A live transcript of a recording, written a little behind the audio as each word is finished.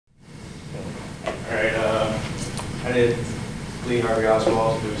apprehended Lee Harvey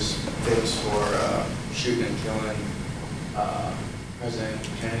Oswald, who's famous for shooting and killing President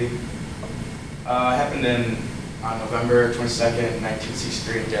Kennedy. It happened on November 22nd,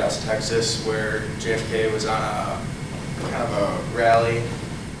 1963 in Dallas, Texas, where JFK was on a kind of a rally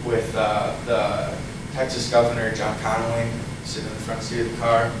with the Texas Governor, John Connolly, sitting in the front seat of the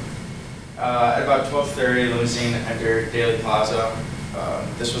car. At about 12:30, the limousine entered Daley Plaza.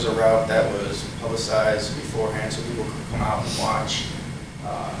 This was a route that was publicized beforehand so people could come out and watch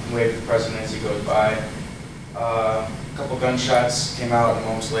and wave at the president as he goes by. A couple gunshots came out, and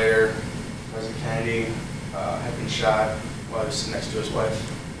moments later, President Kennedy had been shot while he was sitting next to his wife.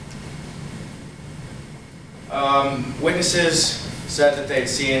 Witnesses said that they had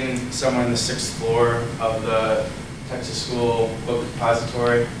seen someone on the 6th floor of the Texas School Book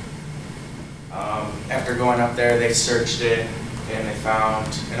Depository. After going up there, they searched it and they found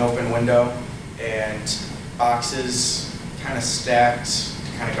an open window and boxes kind of stacked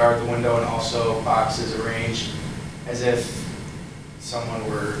to kind of guard the window, and also boxes arranged as if someone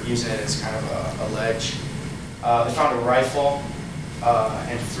were using it as kind of a ledge. They found a rifle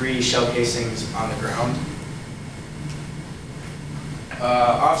and 3 shell casings on the ground.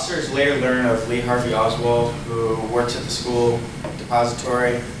 Officers later learned of Lee Harvey Oswald, who works at the school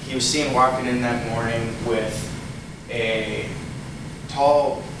depository. He was seen walking in that morning with a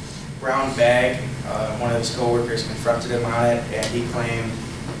tall brown bag. One of his co-workers confronted him on it, and he claimed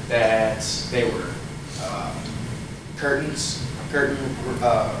that they were curtain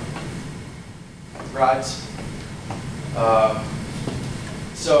rods.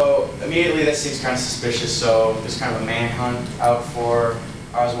 So immediately that seems kind of suspicious, so there's kind of a manhunt out for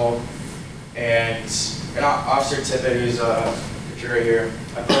Oswald. And Officer Tippett, who's a picture right here,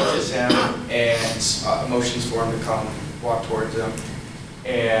 approaches him and motions for him to come walk towards him.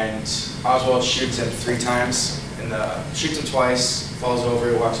 And Oswald shoots him 3 times, shoots him twice, falls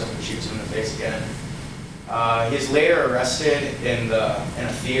over, he walks up and shoots him in the face again. He is later arrested in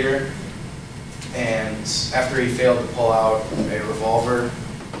a theater, and after he failed to pull out a revolver,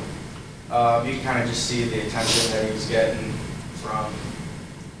 you can kind of just see the attention that he was getting from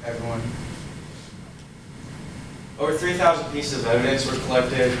everyone. Over 3,000 pieces of evidence were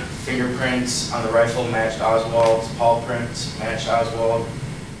collected. Fingerprints on the rifle matched Oswald's. Paw prints matched Oswald.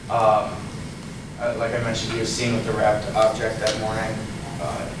 Like I mentioned, he was seen with the wrapped object that morning.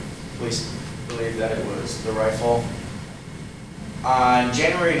 Police believe that it was the rifle. On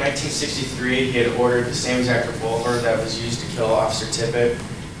January 1963, he had ordered the same exact revolver that was used to kill Officer Tippett.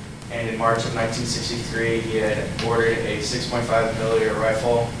 And in March of 1963, he had ordered a 6.5mm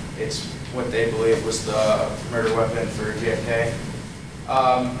rifle. It's what they believe was the murder weapon for JFK.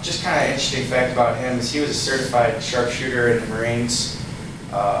 Just kind of interesting fact about him is he was a certified sharpshooter in the Marines.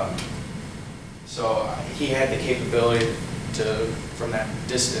 So he had the capability to, from that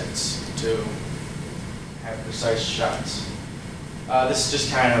distance, to have precise shots. This is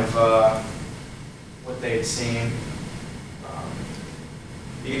just kind of what they had seen.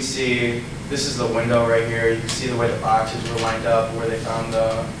 You can see, this is the window right here. You can see the way the boxes were lined up, where they found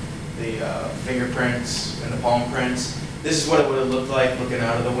the fingerprints and the palm prints. This is what it would have looked like looking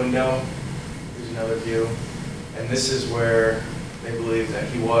out of the window. Here's another view. And this is where they believe that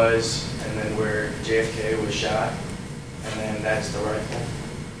he was, and then where JFK was shot. And then that's the rifle.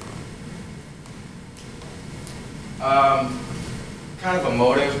 Kind of a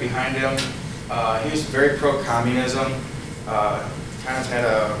motive behind him. He was very pro-communism. Kind of had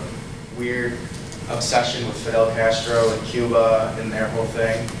a weird obsession with Fidel Castro and Cuba and their whole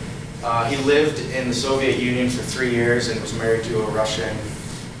thing. He lived in the Soviet Union for 3 years and was married to a Russian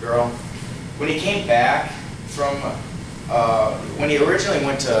girl. When he came back from, when he originally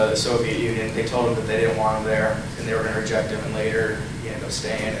went to the Soviet Union, they told him that they didn't want him there and they were going to reject him, and later he ended up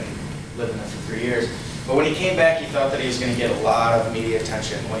staying and living there for 3 years. But when he came back, he thought that he was going to get a lot of media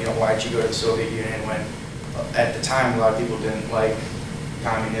attention. Well, you know, why'd you go to the Soviet Union when, at the time, a lot of people didn't like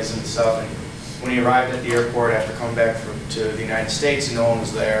communism and stuff. And when he arrived at the airport after coming back to the United States, no one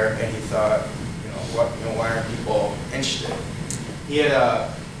was there, and he thought, why aren't people interested? He had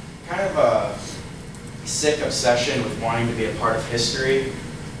a kind of a sick obsession with wanting to be a part of history.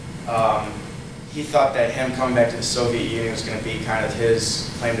 He thought that him coming back to the Soviet Union was going to be kind of his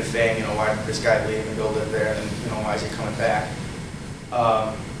claim to fame. Why did this guy leave and go live there, and why is he coming back?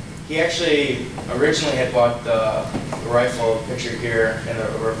 He actually originally had bought the rifle pictured here and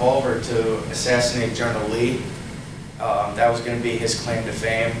a revolver to assassinate General Lee. That was going to be his claim to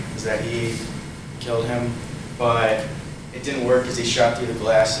fame, is that he killed him. But it didn't work because he shot through the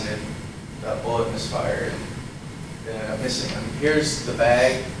glass and the bullet misfired and ended up missing him. Here's the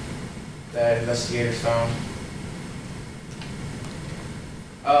bag that investigators found.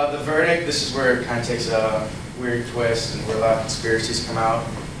 The verdict, this is where it kind of takes a weird twist and where a lot of conspiracies come out,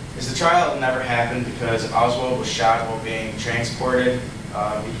 is the trial never happened because Oswald was shot while being transported.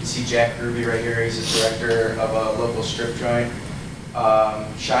 You can see Jack Ruby right here. He's the director of a local strip joint.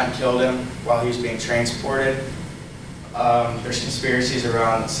 Shot and killed him while he was being transported. There's conspiracies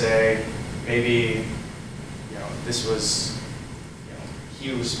around that say maybe, this was,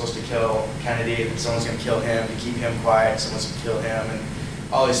 he was supposed to kill Kennedy, and someone's going to kill him to keep him quiet, someone's going to kill him, and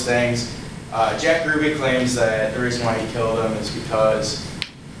all these things. Jack Ruby claims that the reason why he killed him is because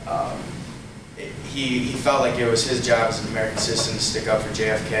he felt like it was his job as an American citizen to stick up for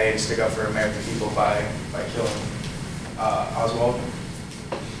JFK, to stick up for American people by killing Oswald.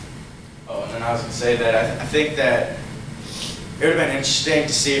 Oh, and then I was going to say that I think that it would have been interesting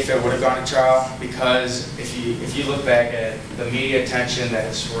to see if it would have gone to trial, because if you look back at the media attention that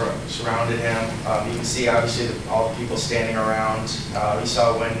has surrounded him, you can see obviously all the people standing around. You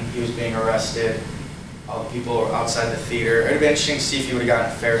saw when he was being arrested, all the people outside the theater. It would have been interesting to see if he would have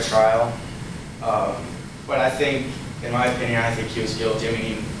gotten a fair trial. But I think, in my opinion, I think he was guilty. I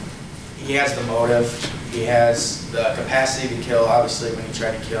mean, he has the motive, he has the capacity to kill, obviously, when he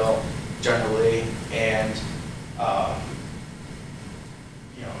tried to kill General Lee, and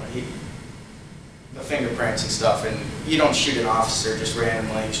the fingerprints and stuff, and you don't shoot an officer just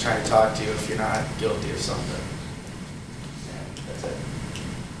randomly who's trying to talk to you if you're not guilty of something.